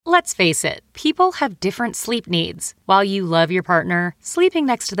Let's face it, people have different sleep needs. While you love your partner, sleeping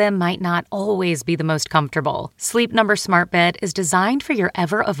next to them might not always be the most comfortable. Sleep Number Smart Bed is designed for your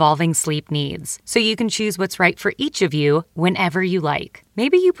ever-evolving sleep needs, so you can choose what's right for each of you whenever you like.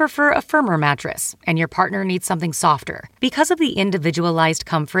 Maybe you prefer a firmer mattress and your partner needs something softer. Because of the individualized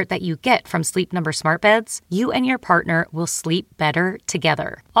comfort that you get from Sleep Number Smart Beds, you and your partner will sleep better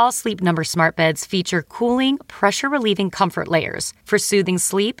together. All Sleep Number Smart Beds feature cooling, pressure-relieving comfort layers for soothing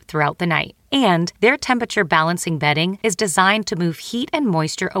sleep throughout the night. And their temperature balancing bedding is designed to move heat and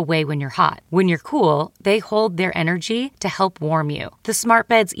moisture away when you're hot. When you're cool, they hold their energy to help warm you. The smart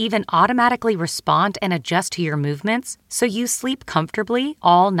beds even automatically respond and adjust to your movements, so you sleep comfortably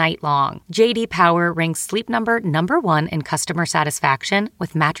all night long. J.D. Power ranks Sleep Number #1 in customer satisfaction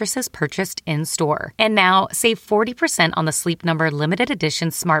with mattresses purchased in-store. And now, save 40% on the Sleep Number limited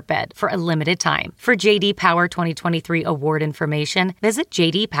edition smart bed for a limited time. For J.D. Power 2023 award information, visit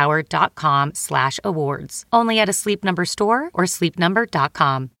jdpower.com/awards. Only at a Sleep Number store or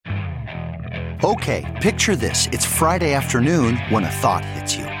sleepnumber.com. Okay, picture this. It's Friday afternoon when a thought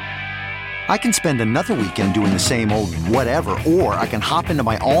hits you. I can spend another weekend doing the same old whatever, or I can hop into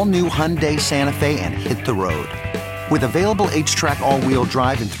my all-new Hyundai Santa Fe and hit the road. With available H-Track all-wheel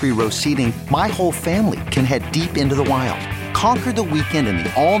drive and 3-row seating, my whole family can head deep into the wild. Conquer the weekend in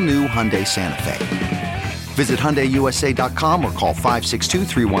the all-new Hyundai Santa Fe. Visit HyundaiUSA.com or call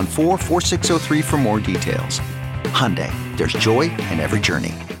 562-314-4603 for more details. Hyundai, there's joy in every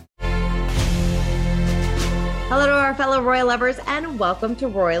journey. Hello to our fellow royal lovers and welcome to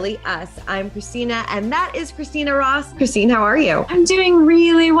Royally Us. I'm Christina and that is Christina Ross. Christine, how are you? I'm doing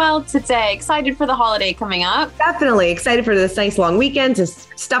really well today. Excited for the holiday coming up. Definitely excited for this nice long weekend to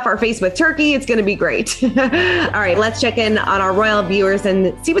stuff our face with turkey. It's going to be great. All right, let's check in on our royal viewers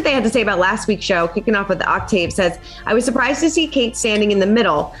and see what they had to say about last week's show. Kicking off with the Octave says, I was surprised to see Kate standing in the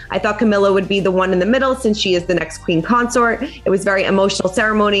middle. I thought Camilla would be the one in the middle since she is the next queen consort. It was very emotional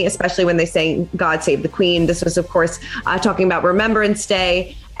ceremony, especially when they sang God Save the Queen. This was, of course, talking about Remembrance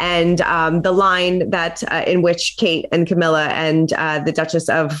Day and the line that in which Kate and Camilla and the Duchess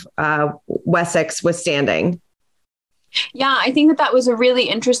of Wessex was standing. Yeah, I think that was a really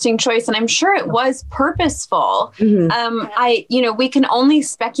interesting choice, and I'm sure it was purposeful. Mm-hmm. We can only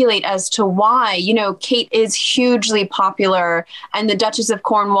speculate as to why. Kate is hugely popular, and the Duchess of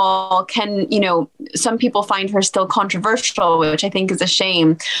Cornwall can, some people find her still controversial, which I think is a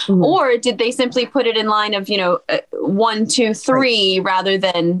shame. Mm-hmm. Or did they simply put it in line of, 1, 2, 3, right, rather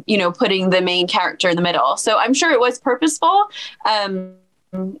than, putting the main character in the middle? So I'm sure it was purposeful.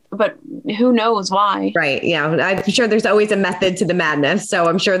 But who knows why? Right. Yeah. I'm sure there's always a method to the madness. So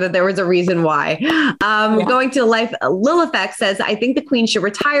I'm sure that there was a reason why. Going to life, Lil Effect says, I think the queen should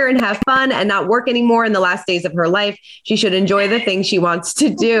retire and have fun and not work anymore in the last days of her life. She should enjoy the things she wants to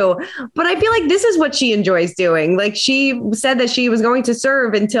do. But I feel like this is what she enjoys doing. Like she said that she was going to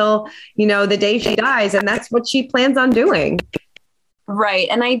serve until, the day she dies. And that's what she plans on doing. Right.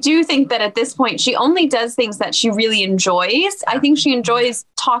 And I do think that at this point, she only does things that she really enjoys. I think she enjoys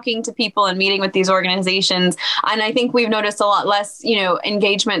talking to people and meeting with these organizations. And I think we've noticed a lot less,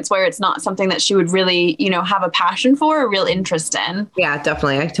 engagements where it's not something that she would really, have a passion for, a real interest in. Yeah,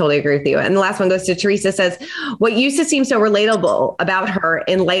 definitely. I totally agree with you. And the last one goes to Teresa, says, what used to seem so relatable about her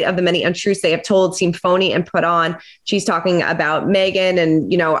in light of the many untruths they have told seemed phony and put on. She's talking about Meghan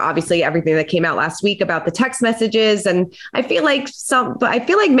and, obviously everything that came out last week about the text messages. And I feel like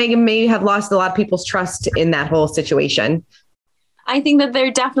Meghan may have lost a lot of people's trust in that whole situation. I think that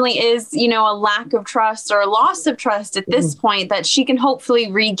there definitely is, a lack of trust or a loss of trust at this point that she can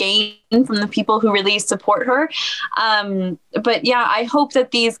hopefully regain from the people who really support her. But yeah, I hope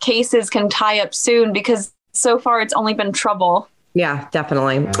that these cases can tie up soon because so far it's only been trouble. Yeah,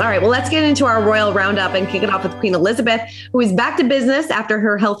 definitely. All right. Well, let's get into our royal roundup and kick it off with Queen Elizabeth, who is back to business after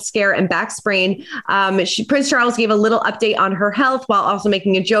her health scare and back sprain. Prince Charles gave a little update on her health while also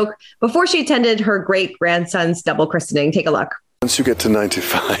making a joke before she attended her great grandson's double christening. Take a look. Once you get to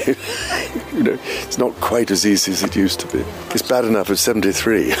 95, it's not quite as easy as it used to be. It's bad enough at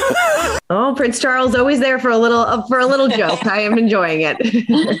 73. Oh, Prince Charles, always there for a little joke. I am enjoying it.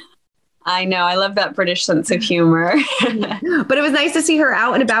 I know. I love that British sense of humor. But it was nice to see her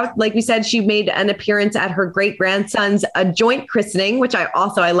out and about. Like we said, she made an appearance at her great grandson's joint christening, which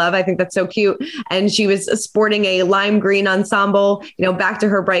I love. I think that's so cute. And she was sporting a lime green ensemble, back to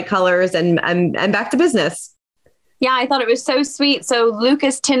her bright colors and back to business. Yeah, I thought it was so sweet. So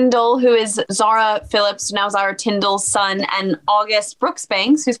Lucas Tyndall, who is Zara Phillips, now Zara Tyndall's son, and August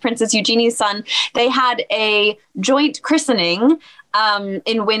Brooksbanks, who's Princess Eugenie's son, they had a joint christening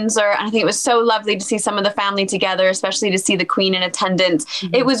in Windsor. And I think it was so lovely to see some of the family together, especially to see the Queen in attendance.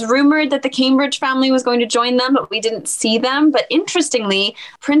 Mm-hmm. It was rumored that the Cambridge family was going to join them, but we didn't see them. But interestingly,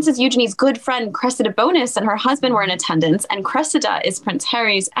 Princess Eugenie's good friend Cressida Bonas and her husband were in attendance, and Cressida is Prince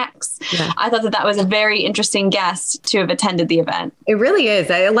Harry's ex. Yeah. I thought that was a very interesting guest to have attended the event. It really is.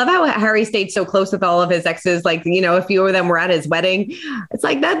 I love how Harry stayed so close with all of his exes. Like, a few of them were at his wedding. It's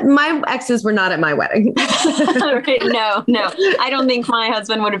like that. My exes were not at my wedding. Right. No. I don't think my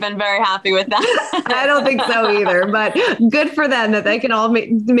husband would have been very happy with that. I don't think so either, but good for them that they can all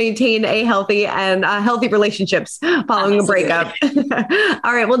maintain a healthy relationships following a breakup.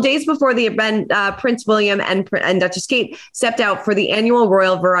 All right. Well, days before the event, Prince William and Duchess Kate stepped out for the annual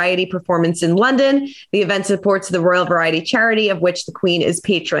Royal Variety performance in London. The event supports the Royal Variety charity, of which the Queen is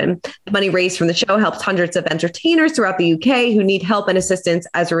patron. The money raised from the show helps hundreds of entertainers throughout the UK who need help and assistance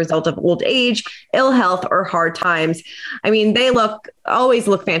as a result of old age, ill health, or hard times. I mean, they always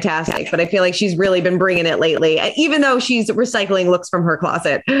look fantastic, but I feel like she's really been bringing it lately, even though she's recycling looks from her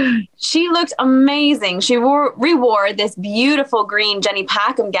closet. She looked amazing. She rewore this beautiful green Jenny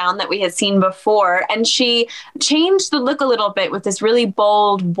Packham gown that we had seen before, and she changed the look a little bit with this really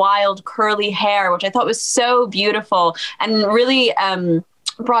bold, wild, curly hair, which I thought was so beautiful and really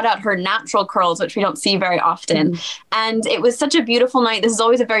brought out her natural curls, which we don't see very often. Mm-hmm. And it was such a beautiful night. This is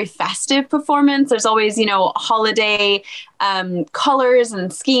always a very festive performance. There's always, holiday colors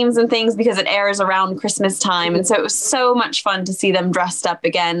and schemes and things because it airs around Christmas time. And so it was so much fun to see them dressed up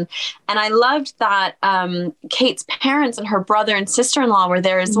again. And I loved that Kate's parents and her brother and sister-in-law were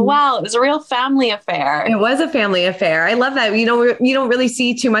there as well. It was a real family affair. It was a family affair. I love that. You don't really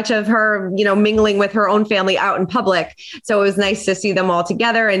see too much of her, mingling with her own family out in public. So it was nice to see them all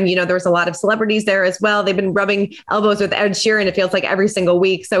together. And, there was a lot of celebrities there as well. They've been rubbing elbows with Ed Sheeran, it feels like every single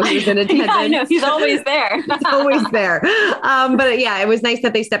week. So he was in attendance. Yeah, I know. He's always there. He's always there. But yeah, it was nice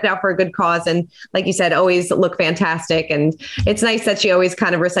that they stepped out for a good cause. And like you said, always look fantastic. And it's nice that she always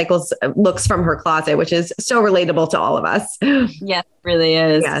kind of recycles looks from her closet, which is so relatable to all of us. Yes, it really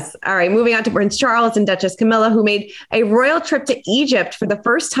is. Yes. All right. Moving on to Prince Charles and Duchess Camilla, who made a royal trip to Egypt for the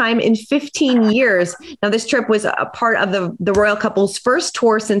first time in 15 years. Now, this trip was a part of the royal couple's first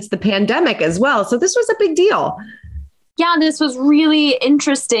tour since the pandemic as well. So this was a big deal. Yeah, this was really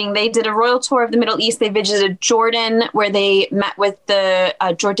interesting. They did a royal tour of the Middle East. They visited Jordan, where they met with the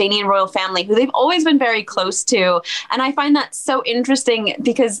Jordanian royal family, who they've always been very close to. And I find that so interesting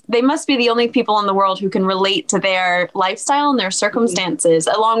because they must be the only people in the world who can relate to their lifestyle and their circumstances,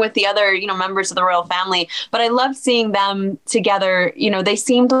 along with the other, members of the royal family. But I loved seeing them together. They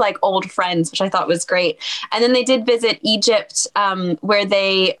seemed like old friends, which I thought was great. And then they did visit Egypt, where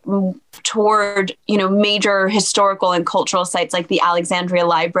they toured, major historical and cultural sites like the Alexandria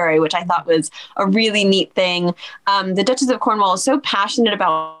Library, which I thought was a really neat thing. The Duchess of Cornwall is so passionate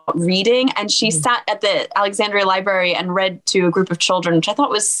about reading, and she sat at the Alexandria Library and read to a group of children, which I thought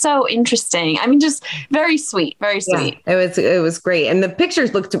was so interesting. I mean, just very sweet, very sweet. Yeah, it was great. And the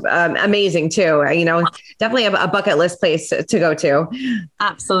pictures looked amazing too. Definitely a bucket list place to go to.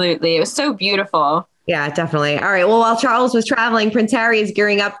 Absolutely. It was so beautiful. Yeah, definitely. All right. Well, while Charles was traveling, Prince Harry is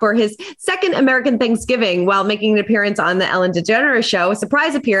gearing up for his second American Thanksgiving while making an appearance on the Ellen DeGeneres show, a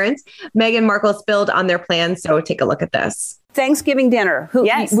surprise appearance. Meghan Markle spilled on their plans. So take a look at this. Thanksgiving dinner.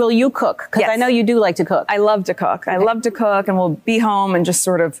 Will you cook? Because I know you do like to cook. I love to cook. I love to cook, and we'll be home and just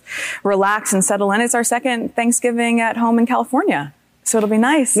sort of relax and settle in. It's our second Thanksgiving at home in California. So it'll be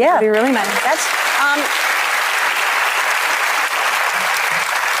nice. Yeah. It'll be really nice.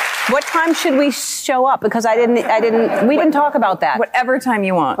 What time should we show up? Because we didn't talk about that. Whatever time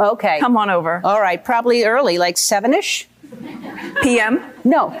you want. Okay. Come on over. All right. Probably early, like 7-ish? PM?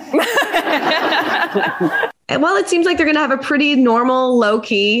 No. Well, it seems like they're going to have a pretty normal,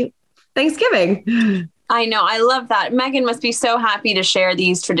 low-key Thanksgiving. I know. I love that. Meghan must be so happy to share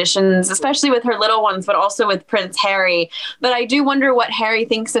these traditions, especially with her little ones, but also with Prince Harry. But I do wonder what Harry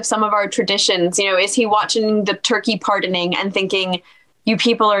thinks of some of our traditions. Is he watching the turkey pardoning and thinking, you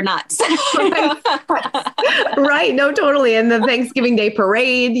people are nuts? Right. No, totally. And the Thanksgiving Day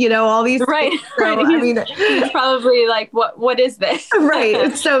parade, all these. Right. So, right. He's probably like, what is this?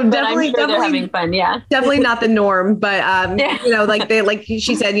 Right. So definitely, I'm sure they're having fun. Yeah. Definitely not the norm, but, like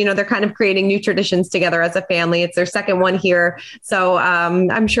she said, they're kind of creating new traditions together as a family. It's their second one here. So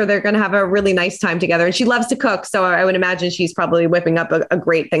I'm sure they're going to have a really nice time together. And she loves to cook. So I would imagine she's probably whipping up a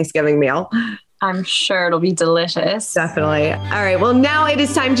great Thanksgiving meal. I'm sure it'll be delicious. Definitely. All right. Well, now it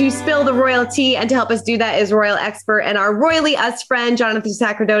is time to spill the royal tea. And to help us do that is royal expert and our Royally Us friend, Jonathan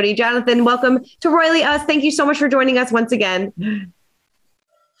Sacerdoti. Jonathan, welcome to Royally Us. Thank you so much for joining us once again.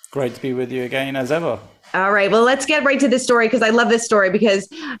 Great to be with you again, as ever. All right. Well, let's get right to this story because I love this story because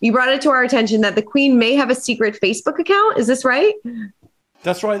you brought it to our attention that the Queen may have a secret Facebook account. Is this right?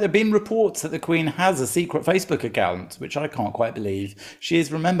 That's right. There have been reports that the Queen has a secret Facebook account, which I can't quite believe. She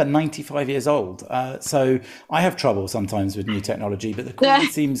is, remember, 95 years old. So I have trouble sometimes with new technology, but the Queen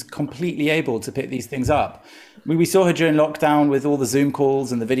seems completely able to pick these things up. We saw her during lockdown with all the Zoom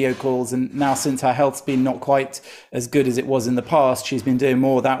calls and the video calls. And now since her health's been not quite as good as it was in the past, she's been doing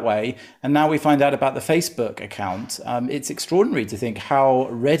more that way. And now we find out about the Facebook account. It's extraordinary to think how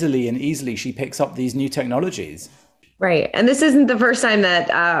readily and easily she picks up these new technologies. Right. And this isn't the first time that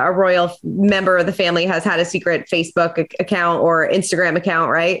a royal member of the family has had a secret Facebook account or Instagram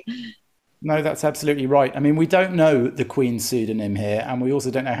account, right? No, that's absolutely right. I mean, we don't know the Queen's pseudonym here, and we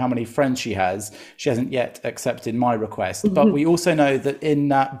also don't know how many friends she has. She hasn't yet accepted my request. But we also know that in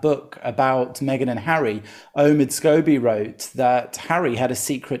that book about Meghan and Harry, Omid Scobie wrote that Harry had a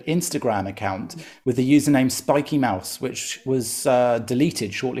secret Instagram account with the username Spiky Mouse, which was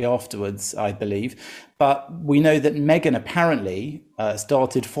deleted shortly afterwards, I believe. But we know that Meghan apparently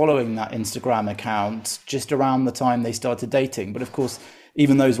started following that Instagram account just around the time they started dating. But of course,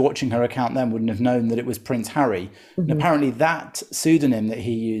 even those watching her account then wouldn't have known that it was Prince Harry. And apparently that pseudonym that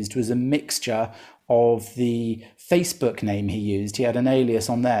he used was a mixture of the Facebook name he used. He had an alias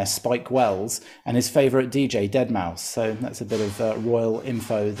on there, Spike Wells, and his favourite DJ, Deadmau5. So that's a bit of royal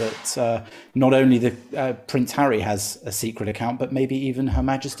info that not only the Prince Harry has a secret account, but maybe even Her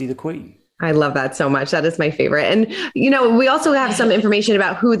Majesty the Queen. I love that so much. That is my favorite. And, we also have some information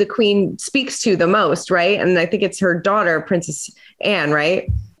about who the Queen speaks to the most, right? And I think it's her daughter, Princess Anne, right?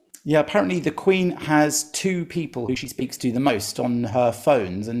 Yeah, apparently the Queen has two people who she speaks to the most on her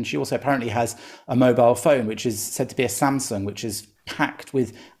phones. And she also apparently has a mobile phone, which is said to be a Samsung, which is packed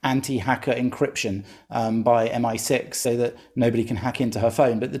with anti-hacker encryption by MI6 so that nobody can hack into her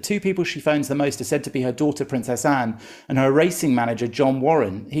phone. But the two people she phones the most are said to be her daughter, Princess Anne, and her racing manager, John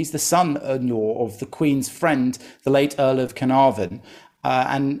Warren. He's the son-in-law of the Queen's friend, the late Earl of Carnarvon.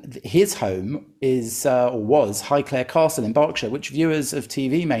 And his home is, or was, Highclere Castle in Berkshire, which viewers of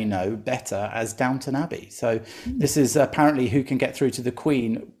TV may know better as Downton Abbey. So this is apparently who can get through to the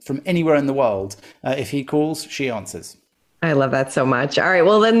Queen from anywhere in the world. If he calls, she answers. I love that so much. All right.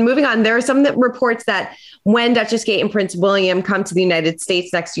 Well, then moving on, there are some reports that when Duchess Kate and Prince William come to the United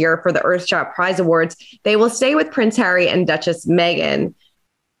States next year for the Earthshot Prize Awards, they will stay with Prince Harry and Duchess Meghan.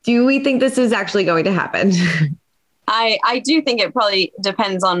 Do we think this is actually going to happen? I do think it probably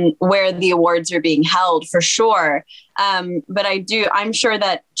depends on where the awards are being held for sure. But I'm sure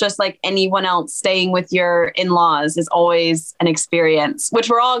that just like anyone else, staying with your in-laws is always an experience, which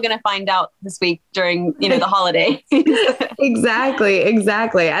we're all going to find out this week during, the holiday.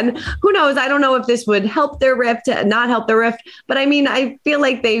 Exactly. And who knows? I don't know if this would help their rift, not help their rift. But I mean, I feel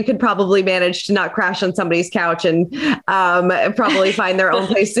like they could probably manage to not crash on somebody's couch and probably find their own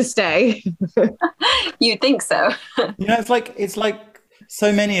place to stay. You'd think so. It's like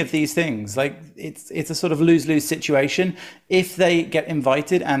so many of these things, like it's a sort of lose-lose situation. If they get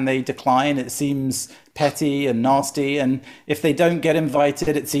invited and they decline, it seems petty and nasty. And if they don't get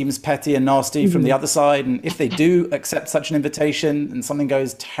invited, it seems petty and nasty from the other side. And if they do accept such an invitation and something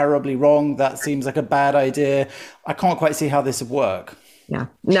goes terribly wrong, that seems like a bad idea. I can't quite see how this would work. Yeah,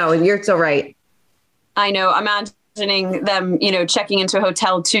 no, you're so right. I know. Imagining them, checking into a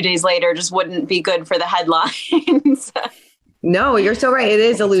hotel 2 days later just wouldn't be good for the headlines. No, you're so right. It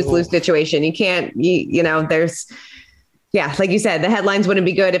is a lose-lose situation. You can't, like you said, the headlines wouldn't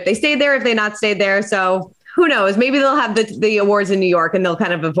be good if they stayed there, if they not stayed there. So who knows? Maybe they'll have the awards in New York and they'll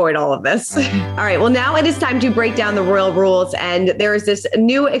kind of avoid all of this. All right. Well, now it is time to break down the royal rules. And there is this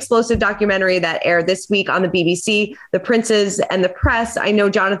new explosive documentary that aired this week on the BBC, The Princes and the Press. I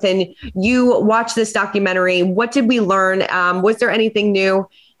know, Jonathan, you watched this documentary. What did we learn? Was there anything new?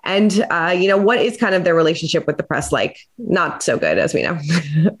 And, what is kind of their relationship with the press like? Not so good, as we know.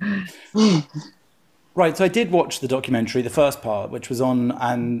 Right. So I did watch the documentary, the first part, which was on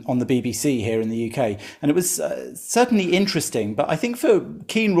the BBC here in the UK. And it was certainly interesting. But I think for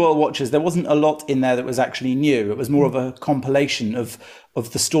keen royal watchers, there wasn't a lot in there that was actually new. It was more of a compilation of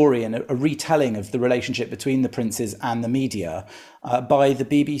the story and a retelling of the relationship between the princes and the media by the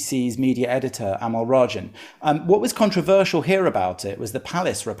BBC's media editor, Amal Rajan. What was controversial here about it was the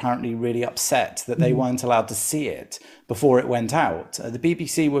palace were apparently really upset that they weren't allowed to see it before it went out. The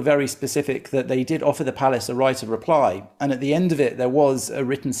BBC were very specific that they did offer the palace a right of reply. And at the end of it, there was a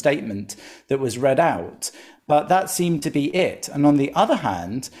written statement that was read out. But that seemed to be it. And on the other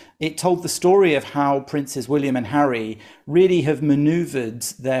hand, it told the story of how Princes William and Harry really have maneuvered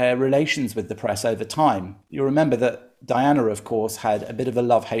their relations with the press over time. You'll remember that Diana, of course, had a bit of a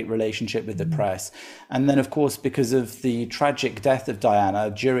love-hate relationship with the press. And then, of course, because of the tragic death of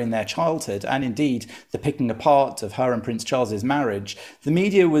Diana during their childhood, and indeed the picking apart of her and Prince Charles's marriage, the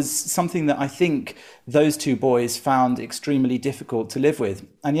media was something that I think those two boys found extremely difficult to live with.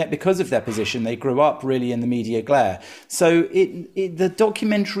 And yet, because of their position, they grew up really in the media glare. So the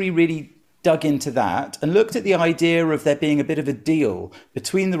documentary really dug into that and looked at the idea of there being a bit of a deal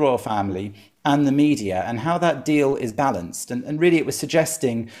between the royal family and the media, and how that deal is balanced. And really it was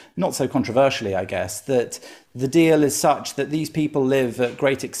suggesting, not so controversially, I guess, that the deal is such that these people live at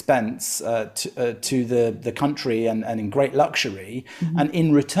great expense to the country and in great luxury. Mm-hmm. And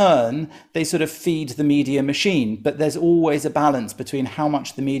in return, they sort of feed the media machine. But there's always a balance between how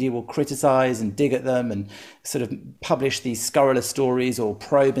much the media will criticize and dig at them and sort of publish these scurrilous stories or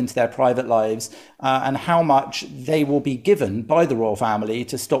probe into their private lives, and how much they will be given by the royal family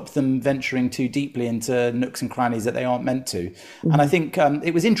to stop them venturing too deeply into nooks and crannies that they aren't meant to. Mm-hmm. And I think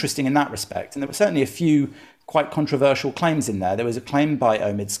it was interesting in that respect. And there were certainly a few quite controversial claims in there. There was a claim by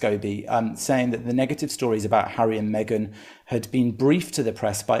Omid Scobie saying that the negative stories about Harry and Meghan had been briefed to the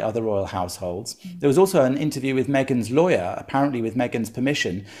press by other royal households. There was also an interview with Meghan's lawyer, apparently with Meghan's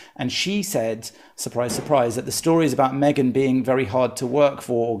permission, and she said, surprise, surprise, that the stories about Meghan being very hard to work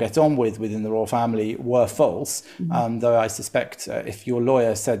for or get on with within the royal family were false, though I suspect if your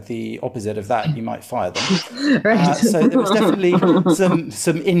lawyer said the opposite of that, you might fire them. Right. So there was definitely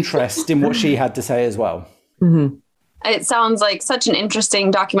some interest in what she had to say as well. Mm-hmm. It sounds like such an interesting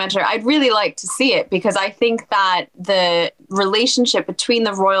documentary. I'd really like to see it, because I think that the relationship between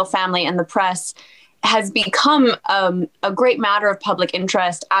the royal family and the press has become a great matter of public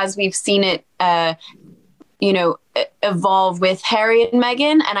interest, as we've seen it, evolve with Harry and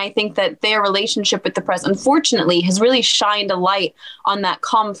Meghan. And I think that their relationship with the press, unfortunately, has really shined a light on that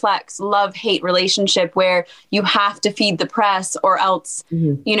complex love-hate relationship where you have to feed the press or else,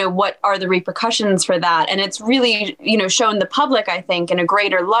 what are the repercussions for that? And it's really, shown the public, I think, in a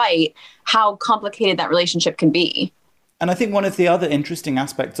greater light, how complicated that relationship can be. And I think one of the other interesting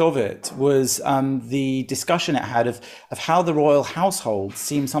aspects of it was the discussion it had of how the royal household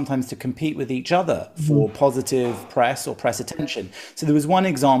seemed sometimes to compete with each other for positive press or press attention. So there was one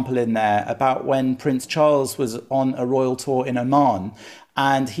example in there about when Prince Charles was on a royal tour in Oman,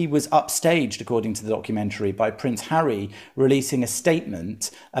 and he was upstaged, according to the documentary, by Prince Harry releasing a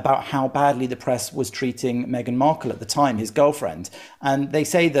statement about how badly the press was treating Meghan Markle at the time, his girlfriend. And they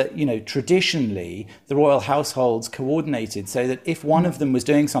say that, traditionally, the royal households coordinated so that if one of them was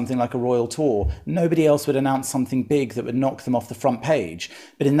doing something like a royal tour, nobody else would announce something big that would knock them off the front page.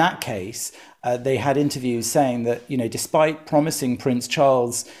 But in that case, they had interviews saying that, despite promising Prince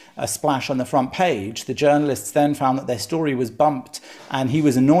Charles a splash on the front page, the journalists then found that their story was bumped, and he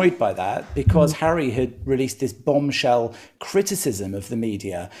was annoyed by that because Harry had released this bombshell criticism of the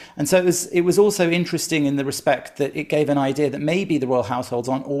media. And so it was also interesting in the respect that it gave an idea that maybe the royal households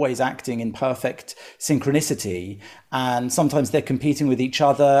aren't always acting in perfect synchronicity, and sometimes they're competing with each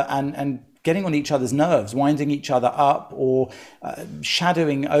other and getting on each other's nerves, winding each other up, or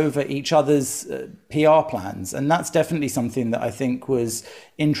shadowing over each other's PR plans. And that's definitely something that I think was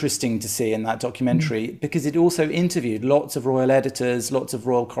interesting to see in that documentary, because it also interviewed lots of royal editors, lots of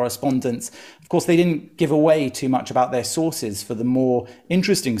royal correspondents. Of course, they didn't give away too much about their sources for the more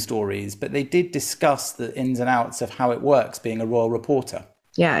interesting stories, but they did discuss the ins and outs of how it works being a royal reporter.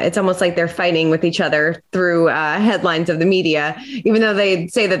 Yeah, it's almost like they're fighting with each other through headlines of the media. Even though they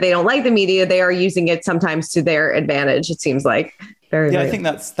say that they don't like the media, they are using it sometimes to their advantage, it seems like. I think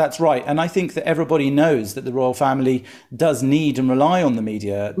that's right. And I think that everybody knows that the royal family does need and rely on the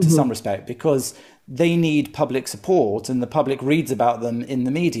media to some respect, because they need public support and the public reads about them in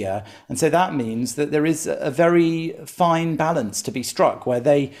the media. And so that means that there is a very fine balance to be struck where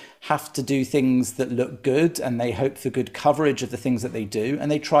they have to do things that look good and they hope for good coverage of the things that they do.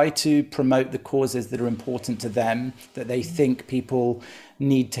 And they try to promote the causes that are important to them, that they think people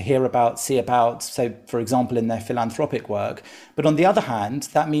need to hear about, see about, so for example, in their philanthropic work. But on the other hand,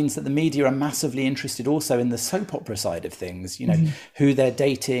 that means that the media are massively interested also in the soap opera side of things, who they're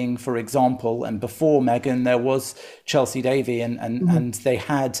dating, for example. And before Meghan, there was Chelsea Davy, and they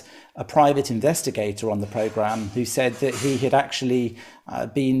had a private investigator on the programme who said that he had actually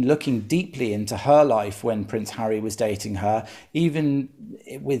been looking deeply into her life when Prince Harry was dating her, even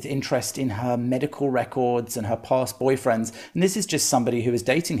with interest in her medical records and her past boyfriends. And this is just somebody who was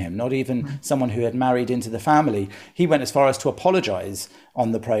dating him, not even someone who had married into the family. He went as far as to apologise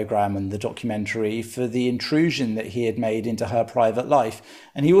on the programme and the documentary for the intrusion that he had made into her private life.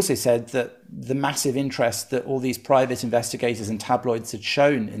 And he also said that the massive interest that all these private investigators and tabloids had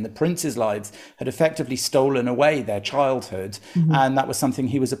shown in the princes' lives had effectively stolen away their childhood. And that was something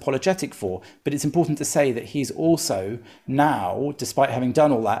he was apologetic for. But it's important to say that he's also now, despite having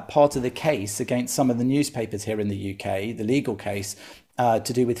done all that, part of the case against some of the newspapers here in the UK, the legal case,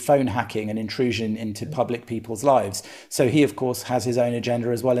 to do with phone hacking and intrusion into public people's lives. So he, of course, has his own agenda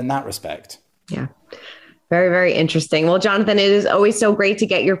as well in that respect. Yeah. Very, very interesting. Well, Jonathan, it is always so great to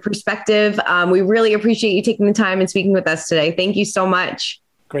get your perspective. We really appreciate you taking the time and speaking with us today. Thank you so much.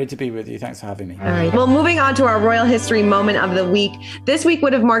 Great to be with you. Thanks for having me. All right. Well, moving on to our royal history moment of the week. This week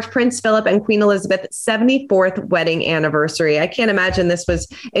would have marked Prince Philip and Queen Elizabeth's 74th wedding anniversary. I can't imagine this was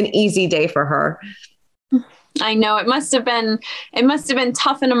an easy day for her. I know it must have been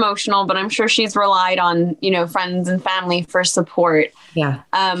tough and emotional, but I'm sure she's relied on, friends and family for support. Yeah.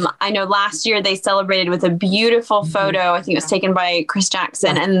 I know last year they celebrated with a beautiful photo. I think it was taken by Chris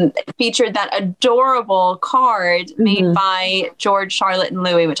Jackson and featured that adorable card made by George, Charlotte, and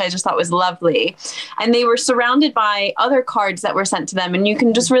Louis, which I just thought was lovely. And they were surrounded by other cards that were sent to them. And you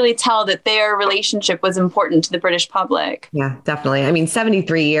can just really tell that their relationship was important to the British public. Yeah, definitely. I mean,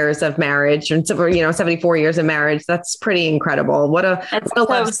 73 years of marriage and, 74 years of marriage. That's pretty incredible. What a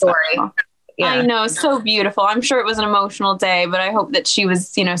love story. Yeah. I know. So beautiful. I'm sure it was an emotional day, but I hope that she was,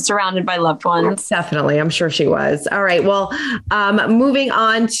 surrounded by loved ones. Definitely. I'm sure she was. All right. Well, moving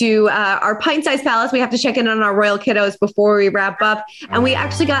on to our pint-sized palace, we have to check in on our royal kiddos before we wrap up. And we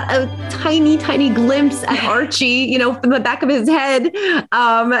actually got a tiny, tiny glimpse at Archie, from the back of his head.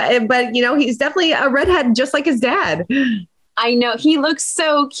 But, he's definitely a redhead, just like his dad. I know, he looks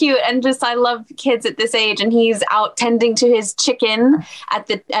so cute, and I love kids at this age, and he's out tending to his chicken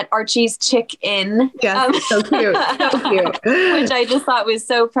at Archie's Chick Inn. Yes, so cute, so cute. Which I just thought was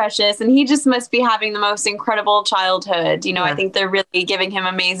so precious, and he just must be having the most incredible childhood. I think they're really giving him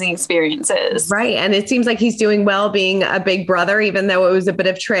amazing experiences. Right, and it seems like he's doing well being a big brother, even though it was a bit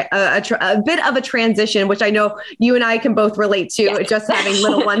of a transition, which I know you and I can both relate to, just having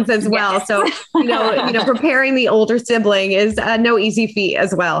little ones as well. Yes. So preparing the older sibling is no easy feat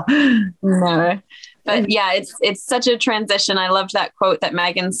as well. No. But yeah, it's such a transition. I loved that quote that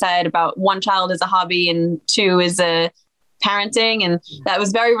Meghan said about one child is a hobby and two is a parenting. And that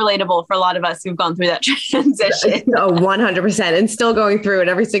was very relatable for a lot of us who've gone through that transition. Oh, 100%. And still going through it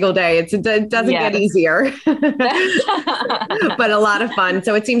every single day. It doesn't get easier, but a lot of fun.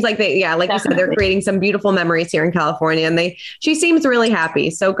 So it seems like you said, they're creating some beautiful memories here in California, and she seems really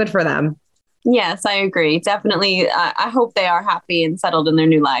happy. So good for them. Yes, I agree. Definitely. I hope they are happy and settled in their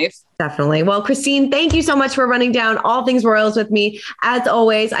new life. Definitely. Well, Christine, thank you so much for running down all things royals with me. As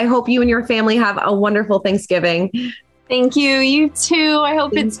always, I hope you and your family have a wonderful Thanksgiving. Thank you. You too. I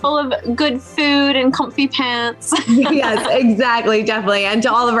hope it's full of good food and comfy pants. Yes, exactly. Definitely. And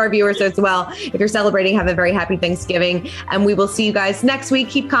to all of our viewers as well, if you're celebrating, have a very happy Thanksgiving. And we will see you guys next week.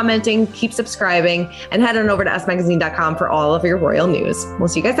 Keep commenting, keep subscribing, and head on over to usmagazine.com for all of your royal news. We'll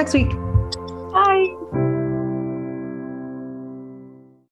see you guys next week.